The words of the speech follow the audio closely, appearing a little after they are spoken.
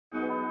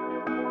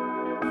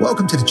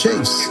Welcome to the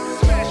Chiefs.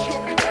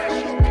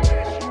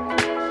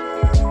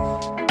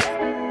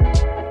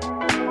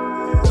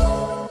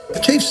 The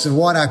Chiefs is a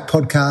White Arc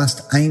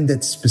podcast aimed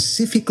at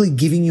specifically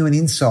giving you an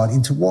insight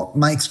into what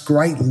makes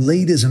great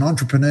leaders and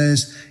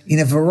entrepreneurs in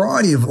a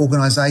variety of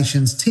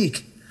organisations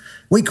tick.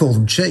 We call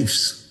them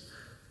Chiefs.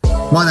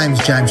 My name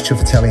is James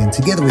Ciuffetelli, and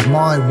together with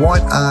my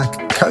White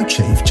Arc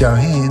co-chief, Joe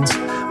Hands,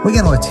 we're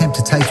going to attempt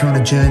to take you on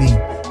a journey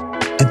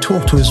and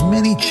talk to as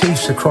many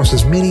chiefs across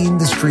as many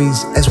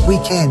industries as we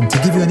can to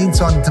give you an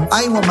insight into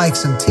A, what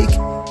makes them tick,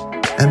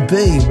 and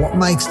B, what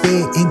makes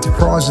their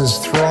enterprises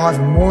thrive,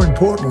 and more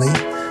importantly,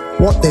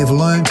 what they've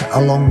learned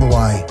along the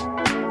way.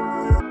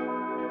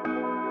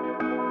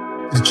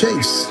 The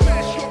Chiefs.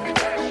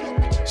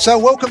 So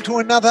welcome to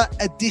another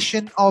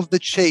edition of The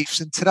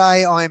Chiefs, and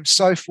today I am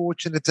so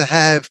fortunate to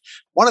have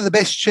one of the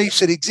best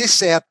chiefs that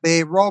exists out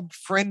there, Rob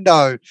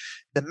Frendo,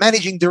 the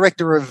Managing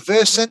Director of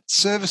Versant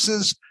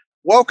Services.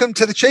 Welcome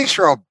to the Chiefs,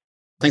 Rob.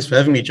 Thanks for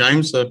having me,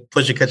 James. A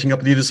pleasure catching up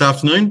with you this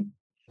afternoon.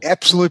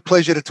 Absolute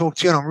pleasure to talk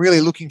to you, and I'm really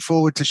looking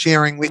forward to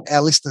sharing with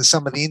our listeners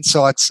some of the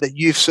insights that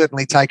you've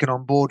certainly taken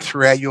on board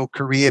throughout your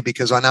career,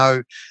 because I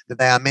know that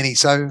there are many.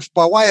 So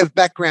by way of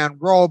background,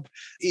 Rob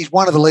is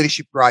one of the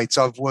leadership greats.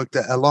 I've worked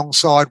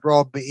alongside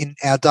Rob in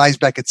our days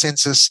back at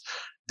Census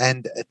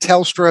and at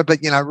Telstra, but,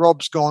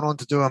 Rob's gone on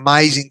to do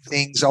amazing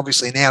things.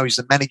 Obviously now he's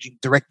the Managing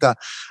Director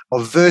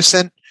of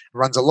Versant.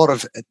 Runs a lot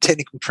of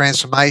technical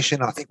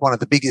transformation. I think one of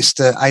the biggest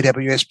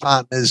AWS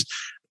partners,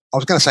 I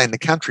was going to say in the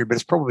country, but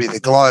it's probably the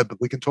globe,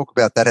 but we can talk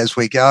about that as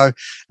we go. It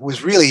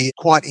was really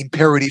quite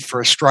imperative for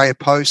Australia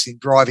Post in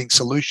driving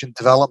solution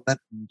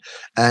development,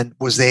 and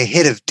was their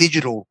head of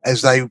digital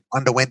as they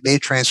underwent their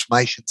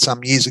transformation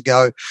some years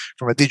ago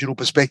from a digital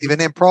perspective.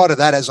 And then prior to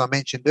that, as I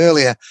mentioned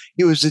earlier,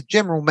 he was the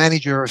general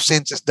manager of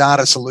Census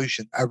Data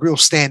Solution, a real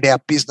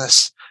standout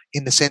business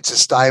in the census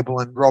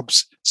stable, and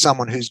Rob's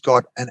someone who's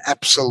got an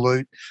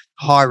absolute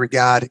high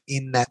regard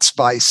in that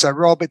space. So,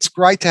 Rob, it's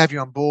great to have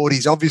you on board.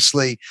 He's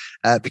obviously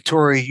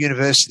Victoria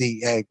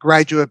University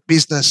graduate,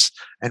 business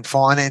and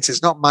finance.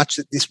 There's not much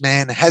that this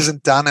man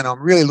hasn't done, and I'm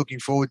really looking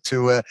forward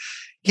to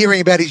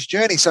hearing about his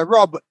journey. So,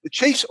 Rob, the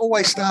Chiefs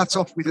always starts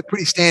off with a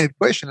pretty standard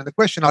question, and the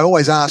question I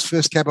always ask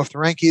first cab off the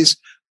rank is,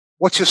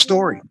 what's your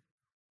story?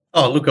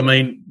 Oh, look, I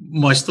mean,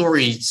 my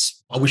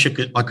story's, I wish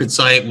I could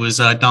say it was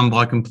done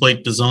by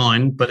complete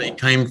design, but it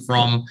came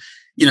from,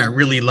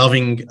 really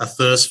loving a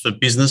thirst for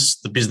business,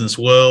 the business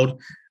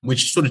world,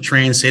 which sort of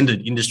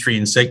transcended industry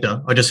and sector.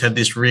 I just had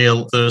this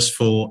real thirst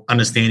for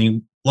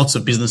understanding lots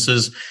of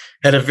businesses,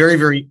 had a very,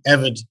 very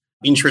avid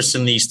interest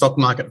in the stock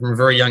market from a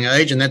very young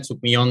age, and that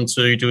took me on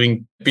to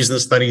doing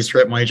business studies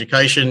throughout my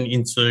education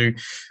into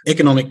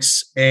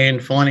economics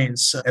and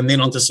finance, and then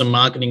onto some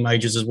marketing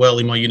majors as well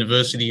in my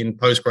university and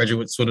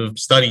postgraduate sort of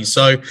studies.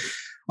 So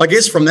I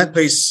guess from that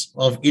piece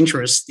of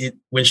interest, it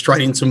went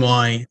straight into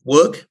my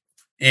work,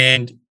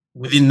 and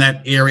within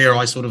that area,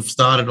 I sort of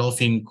started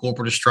off in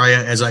corporate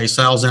Australia as a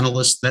sales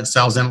analyst. That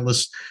sales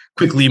analyst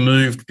quickly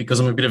moved, because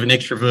I'm a bit of an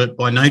extrovert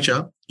by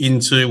nature,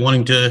 into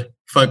wanting to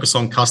focus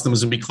on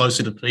customers and be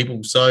closer to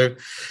people. So,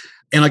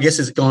 and I guess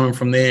it's gone on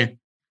from there.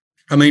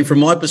 I mean, from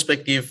my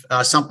perspective,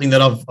 something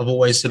that I've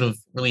always sort of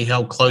really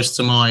held close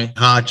to my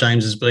heart,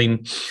 James, has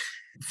been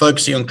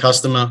focusing on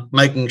customer,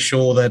 making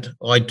sure that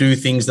I do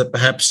things that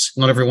perhaps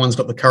not everyone's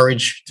got the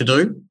courage to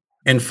do,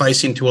 and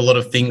face into a lot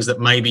of things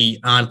that maybe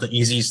aren't the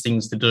easiest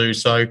things to do.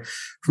 So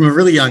from a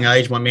really young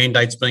age, my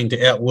mandate's been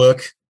to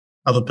outwork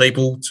other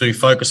people, to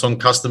focus on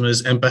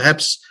customers, and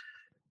perhaps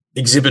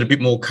exhibit a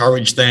bit more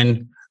courage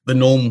than the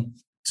norm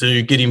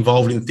to get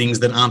involved in things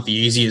that aren't the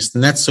easiest.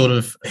 And that's sort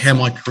of how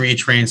my career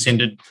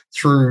transcended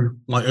through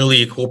my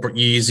earlier corporate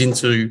years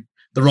into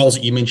the roles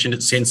that you mentioned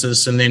at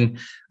Census, and then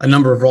a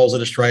number of roles at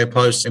Australia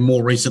Post, and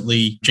more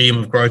recently GM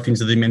of Growth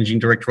into the Managing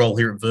Director role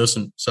here at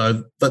Versant.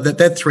 So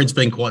that thread's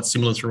been quite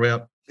similar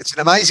throughout. It's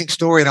an amazing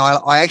story, and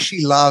I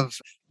actually love,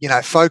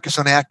 focus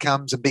on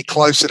outcomes and be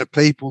closer to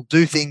people,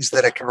 do things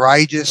that are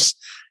courageous,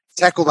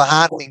 tackle the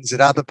hard things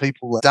that other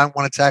people don't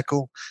want to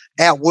tackle,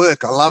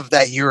 outwork. I love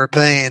that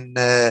European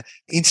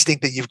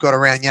instinct that you've got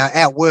around,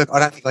 outwork. I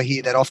don't think I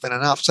hear that often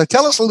enough. So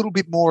tell us a little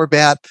bit more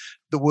about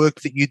the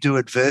work that you do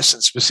at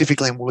Versant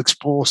specifically, and we'll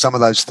explore some of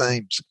those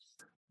themes.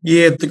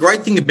 Yeah, the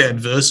great thing about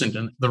Versant,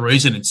 and the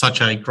reason it's such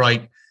a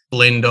great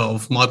blend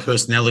of my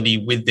personality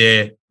with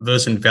their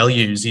Versant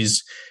values,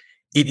 is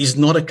it is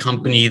not a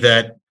company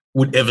that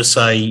would ever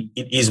say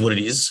it is what it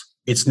is.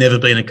 It's never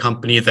been a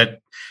company that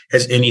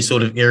has any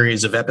sort of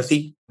areas of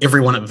apathy.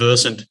 Everyone at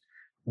Versant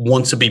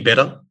wants to be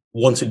better,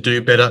 want to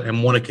do better,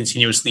 and want to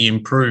continuously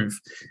improve.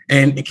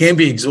 And it can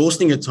be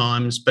exhausting at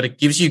times, but it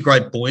gives you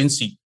great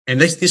buoyancy. And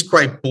this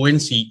great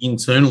buoyancy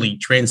internally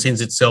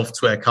transcends itself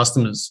to our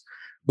customers,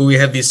 where we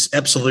have this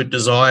absolute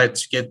desire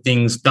to get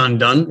things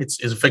done. It's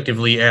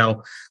effectively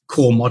our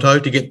core motto,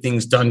 to get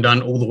things done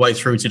all the way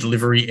through to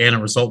delivery and a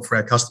result for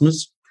our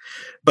customers.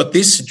 But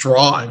this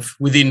drive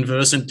within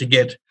Versant to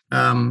get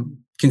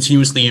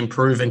continuously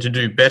improve and to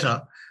do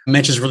better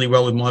matches really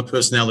well with my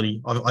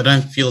personality. I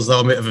don't feel as though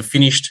I'm ever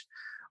finished.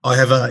 I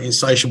have an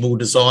insatiable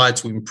desire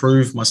to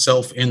improve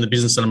myself and the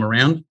business that I'm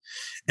around.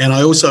 And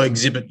I also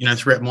exhibit,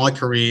 throughout my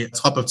career, a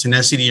type of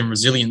tenacity and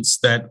resilience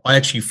that I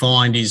actually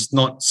find is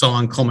not so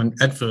uncommon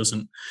at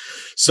Versant.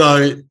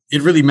 So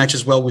it really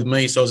matches well with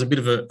me. So it was a bit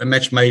of a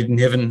match made in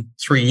heaven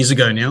 3 years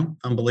ago now,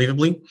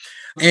 unbelievably.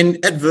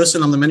 And at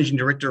Versant, I'm the managing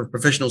director of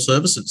professional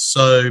services.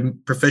 So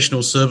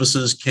professional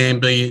services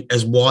can be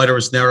as wide or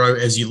as narrow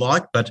as you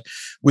like, but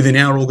within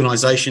our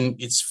organisation,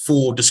 it's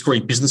 4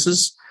 discrete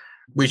businesses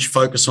which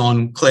focus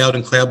on cloud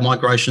and cloud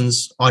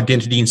migrations,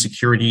 identity and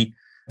security,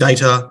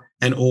 data,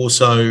 and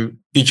also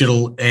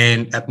digital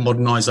and app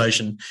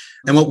modernisation.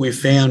 And what we've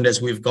found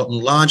as we've gotten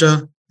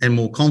larger and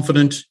more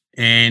confident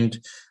and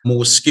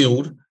more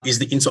skilled is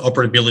the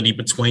interoperability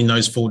between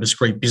those 4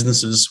 discrete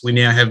businesses. We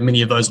now have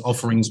many of those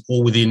offerings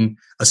all within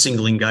a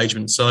single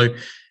engagement. So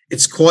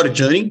it's quite a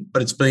journey,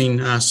 but it's been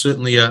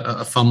certainly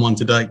a fun one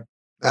to date.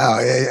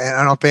 Oh,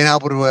 yeah, and I've been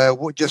able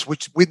to just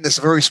witness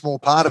a very small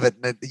part of it.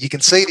 And you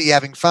can see that you're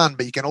having fun,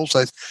 but you can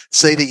also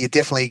see that you're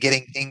definitely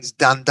getting things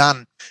done.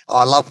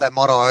 I love that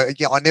motto.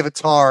 I never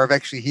tire of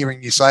actually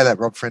hearing you say that,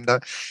 Rob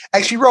Frendo.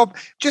 Actually, Rob,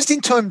 just in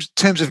terms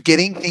of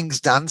getting things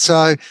done. So,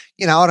 I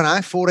don't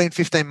know, 14,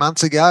 15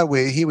 months ago,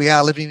 here we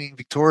are living in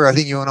Victoria. I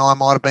think you and I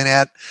might have been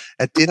out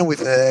at dinner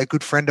with a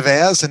good friend of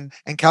ours and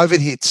COVID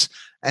hits.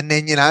 And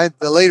then,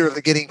 the leader of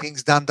the Getting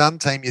Things Done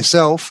team,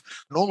 yourself,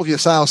 and all of your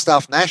sales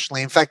staff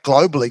nationally, in fact,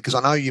 globally, because I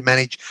know you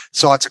manage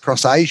sites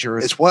across Asia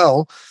as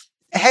well.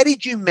 How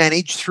did you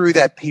manage through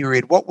that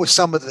period? What were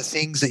some of the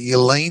things that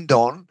you leaned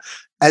on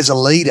as a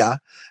leader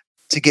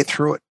to get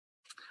through it?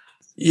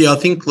 Yeah, I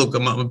think, look,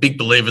 I'm a big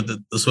believer that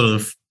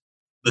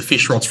the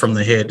fish rots from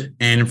the head.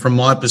 And from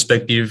my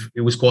perspective,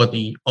 it was quite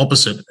the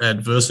opposite at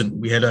Versant.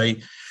 We had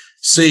a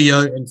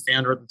CEO and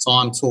founder at the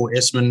time, Tor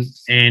Esman,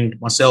 and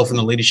myself and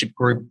the leadership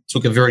group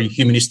took a very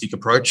humanistic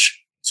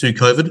approach to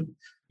COVID.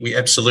 We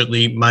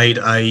absolutely made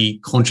a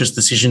conscious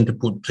decision to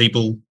put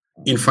people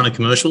in front of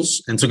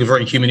commercials and took a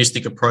very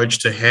humanistic approach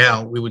to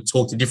how we would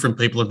talk to different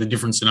people at the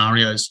different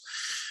scenarios.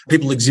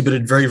 People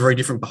exhibited very, very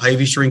different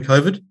behaviours during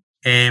COVID,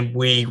 and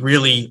we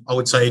really, I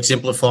would say,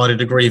 exemplified a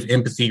degree of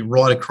empathy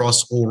right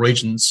across all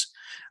regions.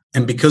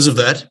 And because of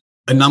that,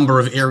 a number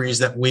of areas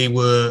that we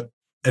were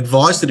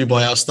advised to do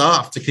by our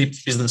staff to keep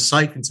the business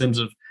safe in terms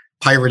of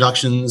pay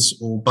reductions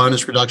or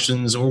bonus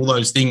reductions or all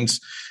those things,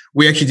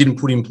 we actually didn't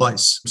put in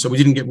place. So we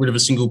didn't get rid of a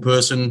single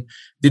person,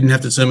 didn't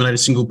have to terminate a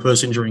single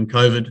person during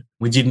COVID.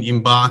 We didn't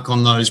embark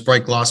on those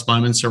break glass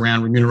moments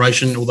around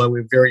remuneration, although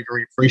we're very,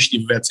 very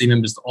appreciative of our team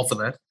members to offer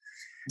that.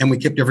 And we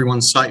kept everyone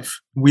safe.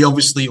 We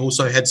obviously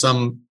also had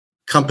some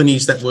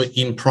companies that were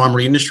in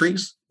primary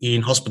industries,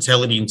 in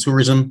hospitality and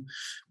tourism.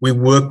 We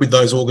worked with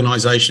those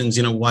organisations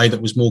in a way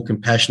that was more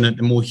compassionate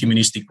and more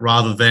humanistic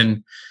rather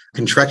than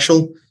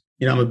contractual.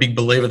 I'm a big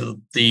believer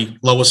that the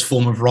lowest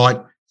form of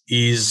right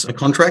is a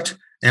contract,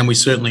 and we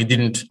certainly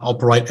didn't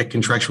operate at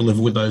contractual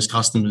level with those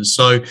customers.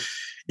 So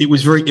it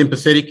was very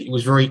empathetic, it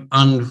was very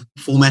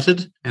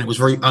unformatted, and it was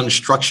very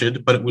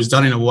unstructured, but it was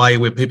done in a way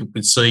where people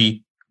could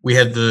see we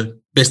had the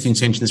best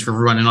intentions for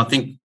everyone. And I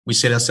think we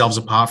set ourselves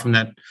apart from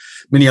that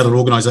many other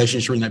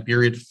organisations during that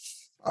period.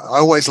 I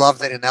always love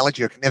that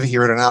analogy. I can never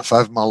hear it enough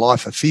over my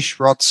life. A fish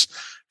rots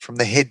from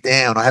the head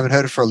down. I haven't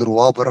heard it for a little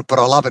while, but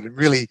I love it. And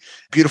really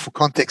beautiful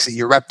context that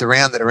you wrapped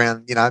around that,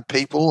 around,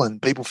 people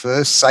and people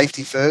first,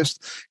 safety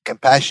first,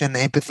 compassion,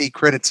 empathy.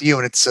 Credit to you.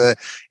 And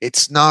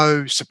it's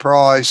no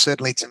surprise,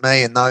 certainly to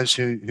me and those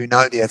who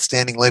know the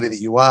outstanding leader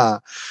that you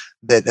are,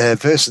 that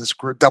Versant's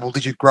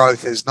double-digit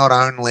growth has not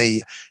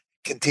only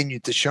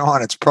continued to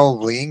shine, it's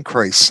probably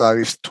increased. So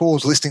if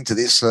Tor's listening to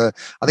this, I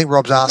think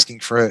Rob's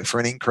asking for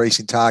an increase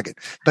in target.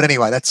 But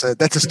anyway, that's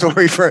a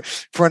story for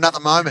another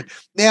moment.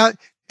 Now,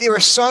 there are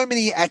so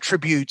many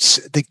attributes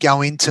that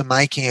go into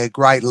making a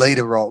great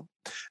leader, Rob.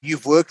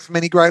 You've worked for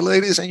many great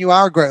leaders and you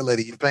are a great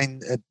leader. You've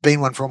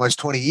been one for almost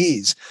 20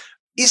 years.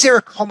 Is there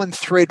a common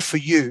thread for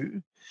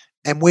you?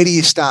 And where do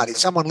you start? If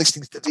someone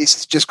listening to this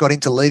has just got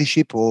into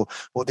leadership or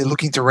they're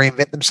looking to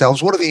reinvent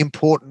themselves, what are the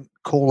important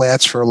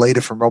call-outs for a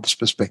leader from Rob's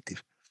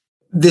perspective?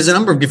 There's a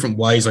number of different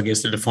ways, I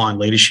guess, to define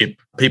leadership.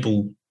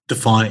 People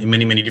define it in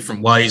many, many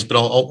different ways, but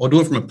I'll do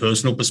it from a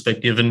personal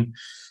perspective. And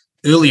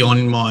early on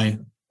in my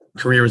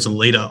career as a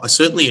leader, I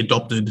certainly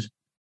adopted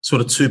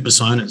sort of 2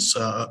 personas,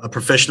 a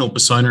professional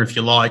persona, if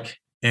you like,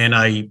 and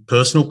a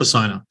personal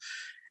persona.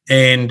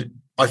 And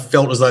I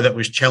felt as though that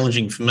was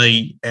challenging for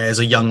me as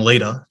a young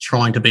leader,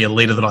 trying to be a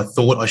leader that I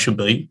thought I should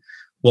be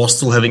while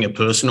still having a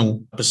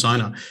personal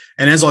persona.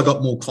 And as I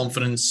got more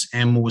confidence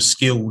and more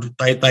skilled,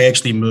 they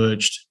actually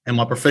merged. And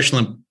my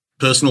professional and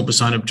personal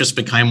persona just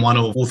became one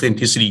of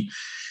authenticity.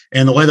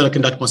 And the way that I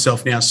conduct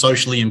myself now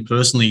socially and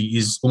personally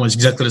is almost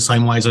exactly the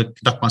same way as I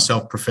conduct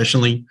myself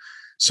professionally.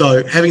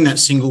 So having that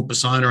single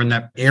persona and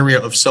that area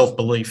of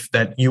self-belief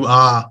that you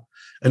are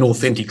an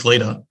authentic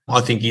leader, I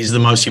think is the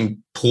most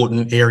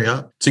important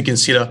area to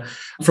consider.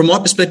 From my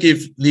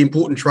perspective, the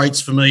important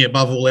traits for me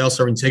above all else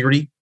are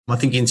integrity. I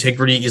think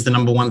integrity is the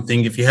number one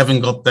thing. If you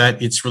haven't got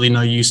that, it's really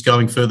no use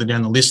going further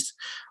down the list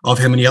of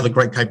how many other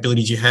great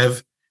capabilities you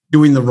have.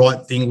 doing the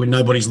right thing when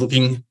nobody's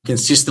looking,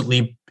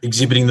 consistently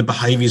exhibiting the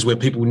behaviours where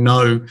people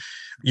know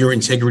your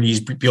integrity is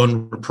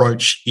beyond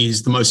reproach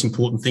is the most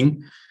important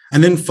thing.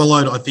 And then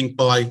followed, I think,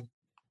 by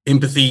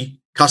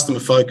empathy, customer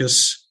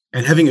focus,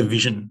 and having a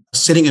vision.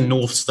 Setting a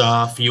North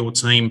Star for your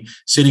team,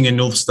 setting a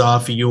North Star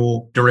for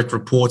your direct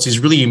reports is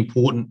really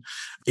important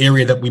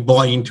area that we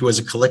buy into as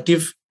a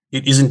collective.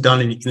 It isn't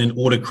done in an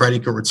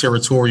autocratic or a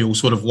territorial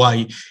sort of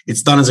way.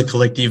 It's done as a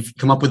collective,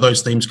 come up with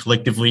those themes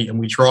collectively, and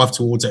we drive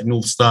towards that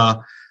North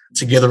Star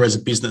together as a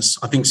business.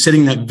 I think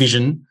setting that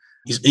vision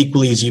is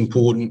equally as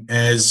important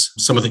as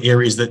some of the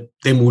areas that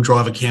then will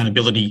drive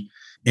accountability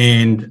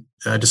and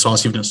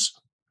decisiveness.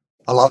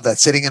 I love that,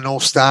 setting a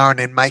North Star and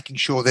then making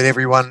sure that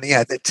everyone,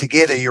 that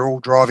together you're all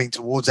driving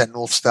towards that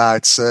North Star.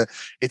 It's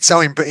so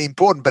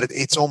important, but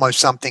it's almost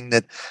something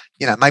that,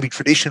 maybe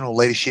traditional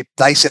leadership,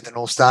 they set the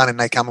North Star and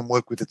they come and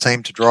work with the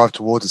team to drive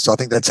towards it. So I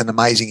think that's an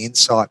amazing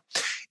insight.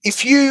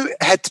 If you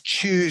had to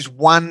choose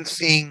one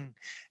thing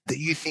that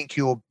you think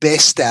you're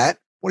best at,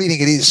 what do you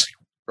think it is,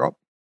 Rob?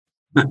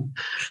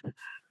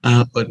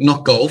 But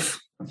not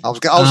golf. I was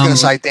going to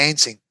say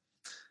dancing.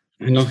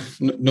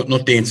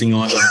 Not dancing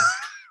either.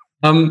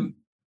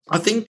 I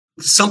think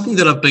something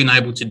that I've been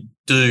able to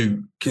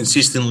do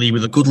consistently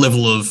with a good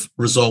level of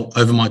result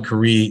over my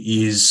career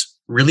is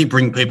really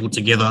bring people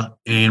together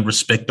and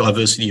respect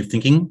diversity of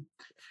thinking.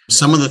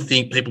 Some of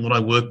the people that I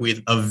work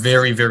with are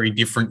very, very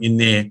different in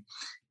their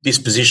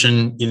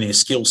disposition, in their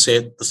skill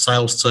set, the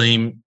sales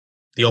team,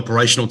 the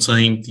operational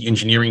team, the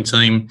engineering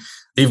team.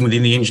 Even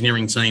within the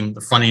engineering team,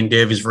 the front-end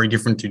dev is very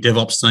different to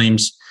DevOps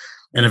teams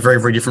and are very,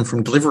 very different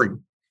from delivery.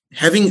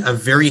 Having a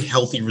very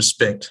healthy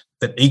respect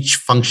that each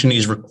function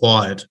is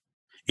required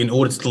in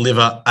order to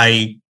deliver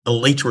a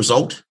elite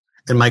result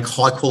and make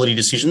high-quality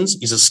decisions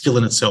is a skill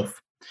in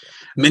itself.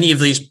 Many of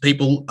these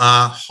people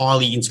are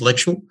highly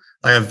intellectual.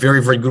 They are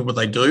very, very good at what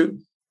they do,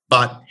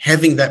 but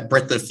having that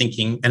breadth of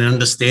thinking and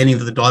understanding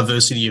that the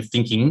diversity of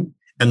thinking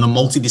and the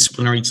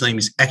multidisciplinary team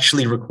is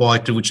actually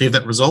required to achieve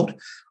that result,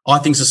 I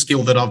think is a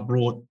skill that I've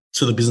brought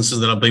to the businesses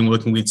that I've been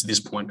working with to this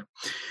point.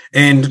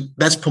 And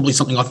that's probably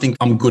something I think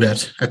I'm good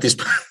at this,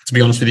 to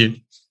be honest with you.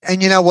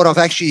 And you know what? I've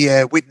actually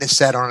witnessed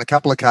that on a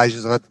couple of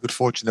occasions. I've had the good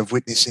fortune of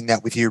witnessing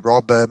that with you,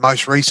 Rob.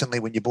 Most recently,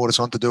 when you brought us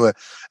on to do a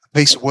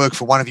piece of work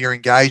for one of your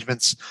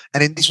engagements,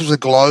 and this was a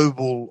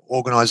global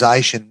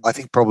organisation, I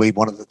think probably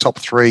one of the top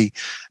 3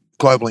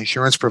 global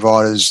insurance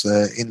providers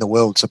in the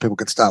world, so people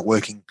can start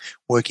working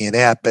it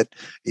out. But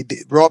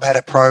Rob had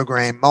a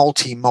program,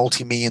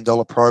 multi-million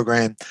dollar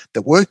program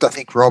that worked, I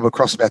think, Rob,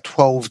 across about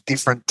 12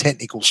 different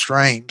technical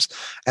streams.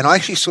 And I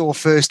actually saw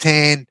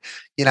firsthand,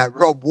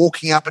 Rob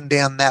walking up and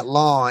down that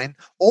line,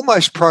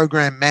 almost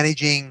program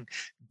managing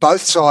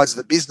both sides of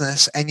the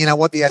business. And you know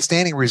what? The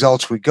outstanding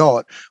results we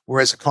got were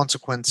as a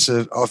consequence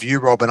of you,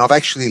 Rob. And I've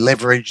actually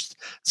leveraged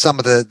some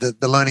of the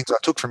learnings I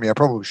took from you. I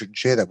probably shouldn't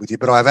share that with you,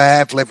 but I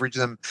have leveraged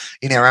them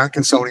in our own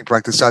consulting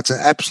practice. So it's an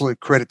absolute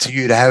credit to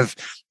you to have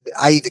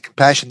the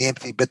compassion, the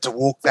empathy, but to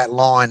walk that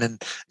line,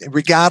 and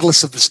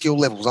regardless of the skill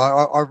levels.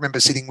 I remember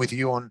sitting with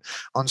you on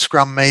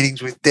Scrum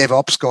meetings with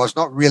DevOps guys,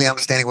 not really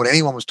understanding what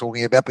anyone was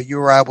talking about, but you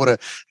were able to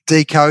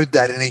decode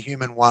that in a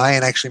human way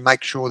and actually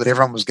make sure that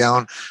everyone was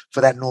going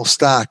for that North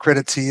Star.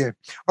 Credit to you.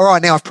 All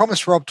right, now I've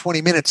promised Rob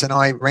 20 minutes and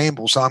I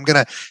ramble, so I'm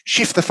going to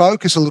shift the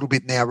focus a little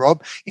bit now,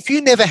 Rob. If you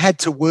never had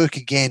to work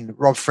again,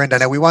 Rob Frendo,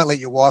 now we won't let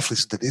your wife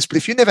listen to this, but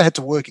if you never had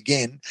to work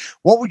again,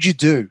 what would you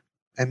do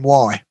and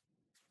why?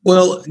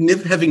 Well,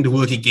 never having to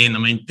work again. I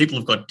mean, people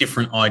have got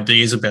different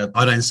ideas about.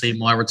 I don't see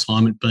my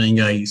retirement being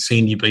a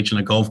sandy beach and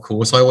a golf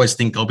course. I always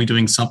think I'll be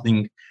doing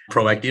something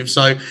proactive.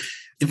 So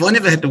if I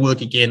never had to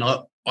work again,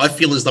 I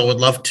feel as though I'd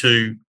love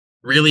to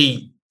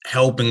really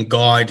help and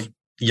guide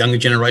the younger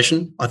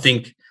generation. I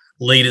think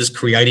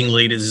creating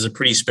leaders is a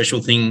pretty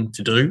special thing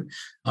to do.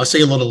 I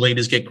see a lot of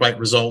leaders get great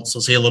results.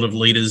 I see a lot of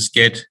leaders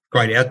get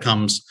great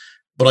outcomes,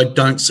 but I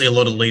don't see a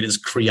lot of leaders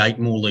create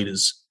more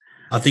leaders.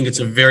 I think it's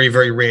a very,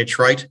 very rare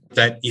trait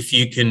that if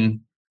you can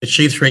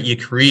achieve throughout your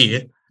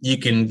career, you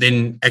can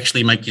then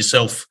actually make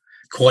yourself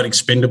quite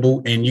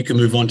expendable and you can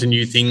move on to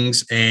new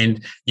things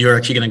and you're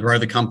actually going to grow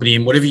the company,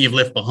 and whatever you've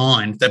left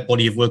behind, that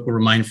body of work will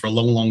remain for a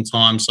long, long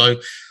time. So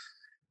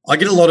I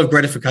get a lot of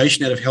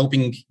gratification out of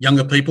helping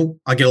younger people.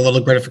 I get a lot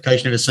of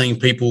gratification out of seeing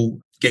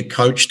people get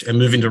coached and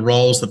move into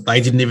roles that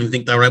they didn't even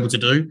think they were able to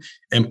do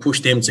and push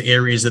them to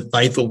areas that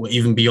they thought were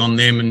even beyond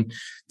them. And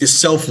this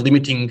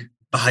self-limiting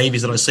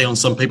behaviours that I see on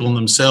some people in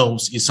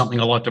themselves is something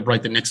I like to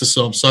break the nexus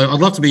of. So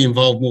I'd love to be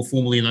involved more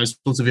formally in those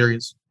sorts of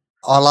areas.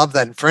 I love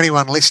that. And for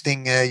anyone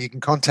listening, you can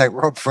contact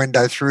Rob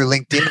Frendo through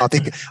LinkedIn.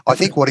 I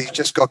think what he's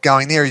just got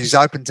going there is he's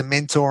open to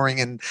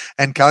mentoring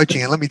and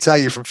coaching. And let me tell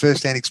you, from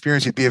first-hand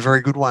experience, it'd be a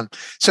very good one.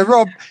 So,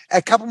 Rob,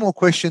 a couple more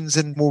questions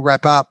and we'll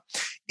wrap up.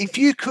 If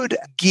you could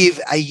give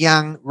a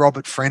young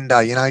Robert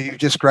Frendo, you've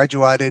just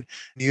graduated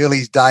in the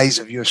early days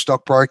of your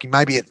stockbroking,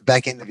 maybe at the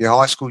back end of your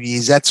high school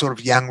years, that sort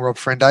of young Rob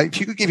Frendo, if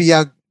you could give a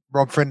young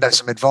Rob Frendo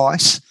some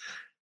advice,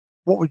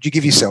 what would you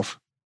give yourself?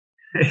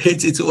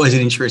 It's always an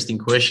interesting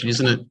question,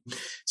 isn't it?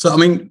 So, I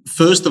mean,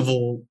 first of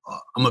all,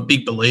 I'm a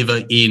big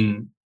believer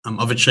in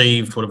I've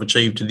achieved what I've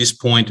achieved to this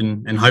point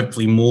and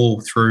hopefully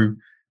more through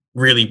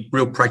really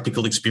real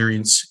practical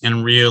experience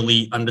and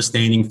really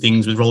understanding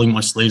things with rolling my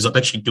sleeves up,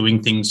 actually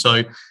doing things.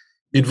 So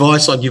the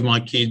advice I give my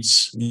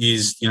kids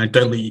is,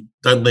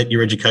 don't let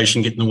your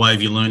education get in the way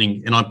of your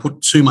learning. And I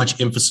put too much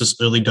emphasis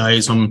early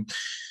days on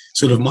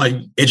sort of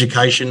my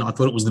education. I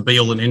thought it was the be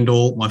all and end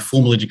all, my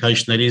formal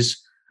education, that is.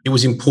 It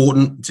was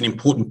important. It's an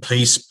important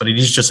piece, but it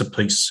is just a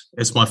piece.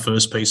 It's my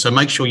first piece. So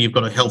make sure you've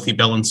got a healthy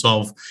balance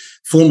of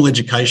formal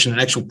education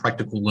and actual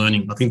practical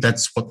learning. I think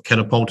that's what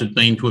catapulted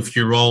me into a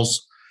few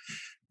roles.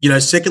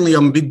 Secondly,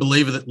 I'm a big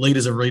believer that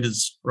leaders are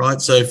readers,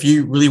 right? So if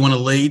you really want to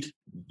lead,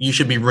 you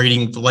should be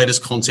reading the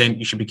latest content.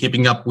 You should be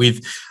keeping up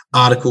with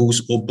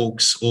articles or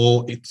books,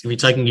 or if you're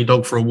taking your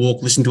dog for a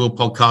walk, listen to a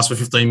podcast for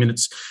 15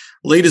 minutes.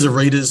 Leaders are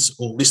readers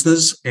or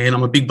listeners, and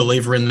I'm a big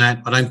believer in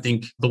that. I don't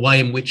think the way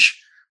in which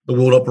the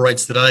world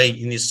operates today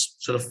in this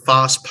sort of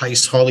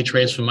fast-paced, highly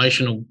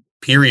transformational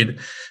period,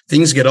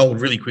 things get old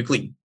really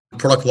quickly.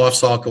 Product life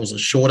cycles are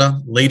shorter,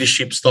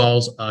 leadership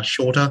styles are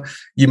shorter.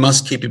 You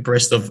must keep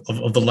abreast of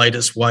the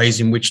latest ways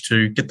in which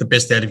to get the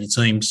best out of your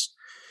teams.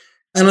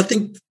 And I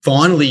think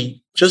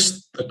finally,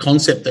 just a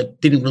concept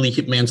that didn't really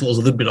hit me until I was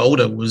a little bit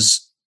older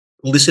was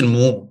listen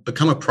more,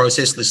 become a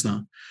process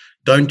listener.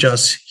 Don't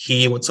just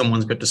hear what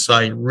someone's got to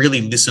say,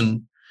 really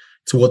listen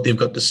to what they've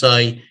got to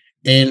say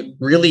and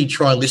really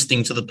try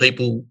listening to the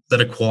people that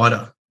are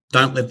quieter.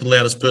 Don't let the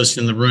loudest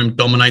person in the room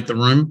dominate the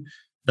room.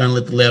 Don't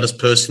let the loudest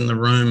person in the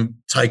room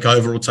take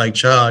over or take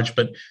charge,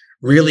 but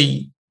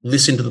really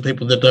listen to the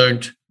people that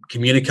don't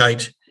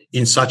communicate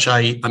in such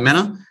a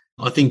manner.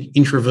 I think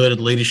introverted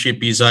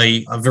leadership is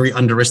a very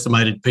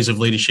underestimated piece of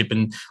leadership,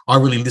 and I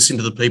really listen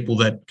to the people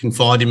that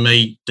confide in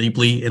me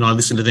deeply, and I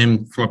listen to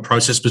them from a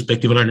process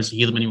perspective. I don't just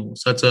hear them anymore.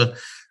 So it's a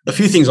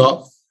few things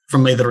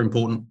from me that are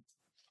important.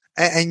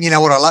 And you know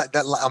what I like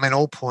that. I mean,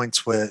 all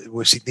points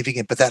were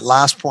significant, but that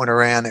last point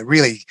around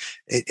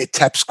it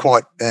taps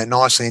quite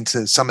nicely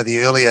into some of the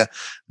earlier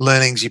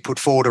learnings you put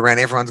forward around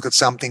everyone's got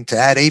something to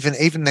add. Even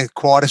the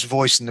quietest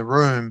voice in the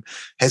room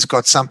has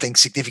got something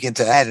significant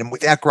to add. And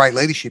without great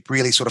leadership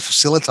really sort of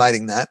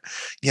facilitating that,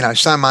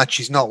 so much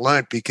is not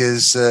learnt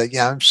because,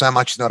 so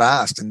much is not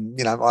asked.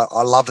 And,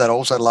 I love that.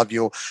 Also love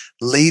your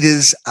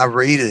leaders are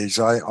readers.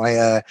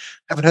 I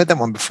haven't heard that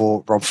one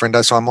before, Rob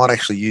Frendo, so I might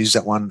actually use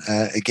that one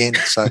again.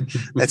 So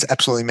that's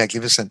absolutely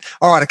magnificent.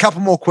 All right, a couple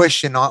more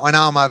questions. I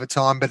know I'm over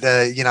time, but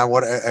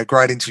what a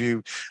great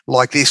interview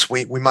like this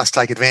we must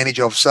take advantage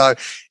of. So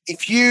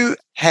if you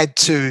had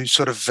to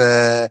sort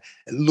of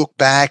look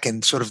back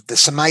and sort of the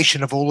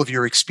summation of all of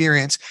your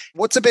experience,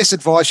 what's the best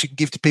advice you can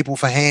give to people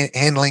for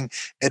handling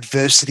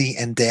adversity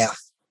and doubt?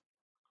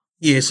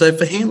 Yeah, so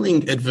for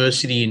handling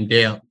adversity and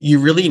doubt, you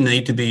really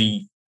need to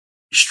be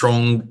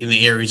strong in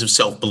the areas of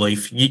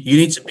self-belief. You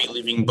need to be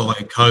living by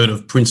a code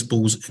of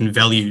principles and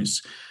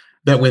values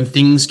that when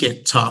things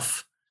get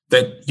tough,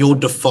 that your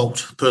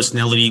default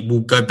personality will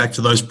go back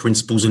to those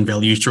principles and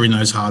values during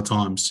those hard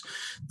times.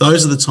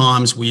 Those are the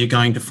times where you're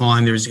going to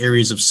find there's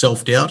areas of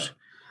self-doubt.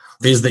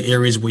 There's the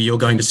areas where you're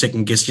going to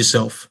second-guess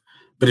yourself.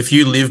 But if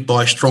you live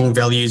by strong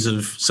values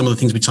of some of the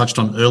things we touched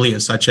on earlier,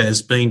 such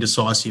as being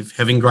decisive,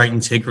 having great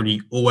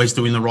integrity, always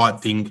doing the right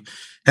thing,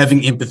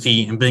 having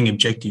empathy and being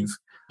objective,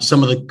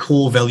 some of the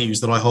core values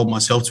that I hold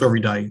myself to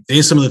every day,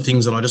 they're some of the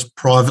things that I just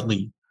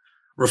privately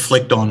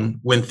reflect on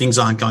when things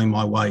aren't going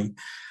my way.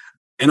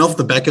 And off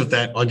the back of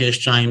that, I guess,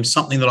 James,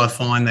 something that I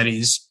find that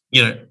is,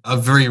 a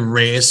very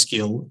rare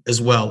skill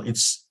as well.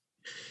 It's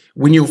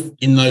when you're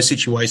in those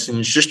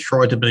situations, just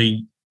try to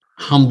be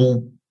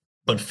humble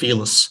but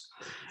fearless.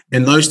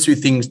 And those two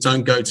things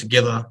don't go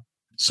together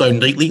so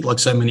neatly like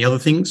so many other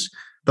things.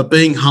 But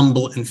being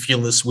humble and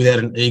fearless without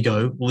an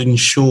ego will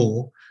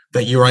ensure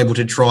that you're able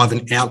to drive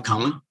an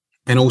outcome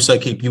and also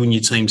keep you and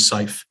your team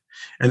safe.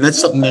 And that's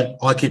something that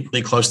I keep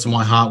really close to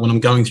my heart when I'm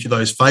going through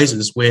those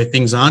phases where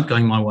things aren't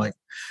going my way.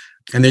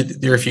 And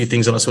there are a few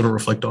things that I sort of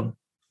reflect on.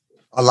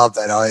 I love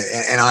that.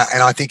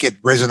 I think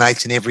it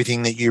resonates in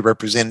everything that you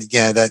represent.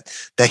 That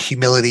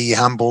humility,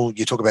 humble.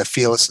 You talk about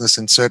fearlessness,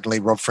 and certainly,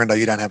 Rob Frendo,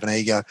 you don't have an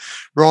ego.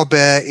 Rob,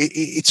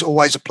 it's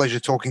always a pleasure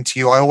talking to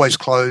you. I always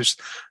close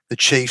the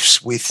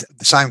Chiefs with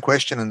the same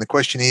question, and the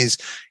question is,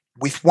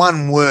 with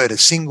one word, a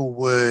single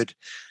word,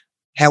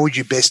 how would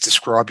you best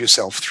describe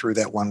yourself through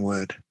that one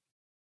word?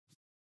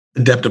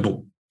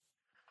 Adaptable.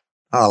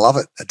 Oh, I love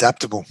it.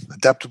 Adaptable.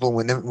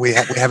 We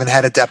haven't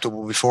had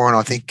adaptable before, and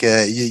I think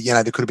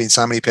there could have been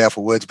so many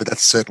powerful words, but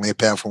that's certainly a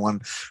powerful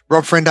one.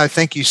 Rob Frendo,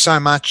 thank you so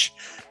much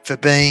for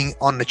being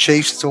on the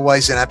Chiefs. It's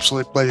always an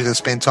absolute pleasure to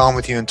spend time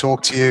with you and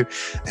talk to you,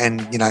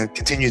 and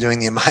continue doing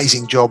the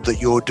amazing job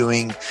that you're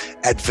doing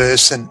at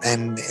Verse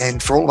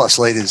and for all of us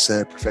leaders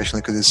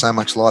professionally, because there's so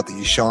much light that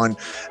you shine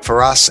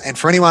for us. And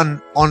for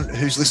anyone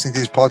who's listening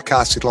to this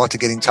podcast who'd like to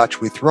get in touch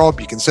with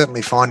Rob, you can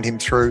certainly find him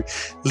through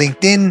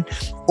LinkedIn,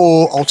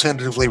 or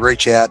alternatively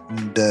reach out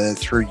and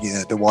through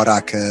the White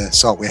Arc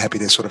site. We're happy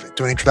to sort of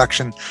do an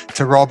introduction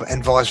to Rob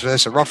and vice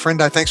versa. Rob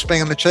Frendo, thanks for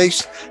being on the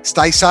Chiefs.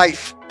 Stay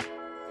safe.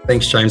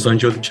 Thanks, James. I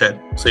enjoyed the chat.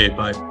 See you.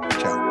 Bye.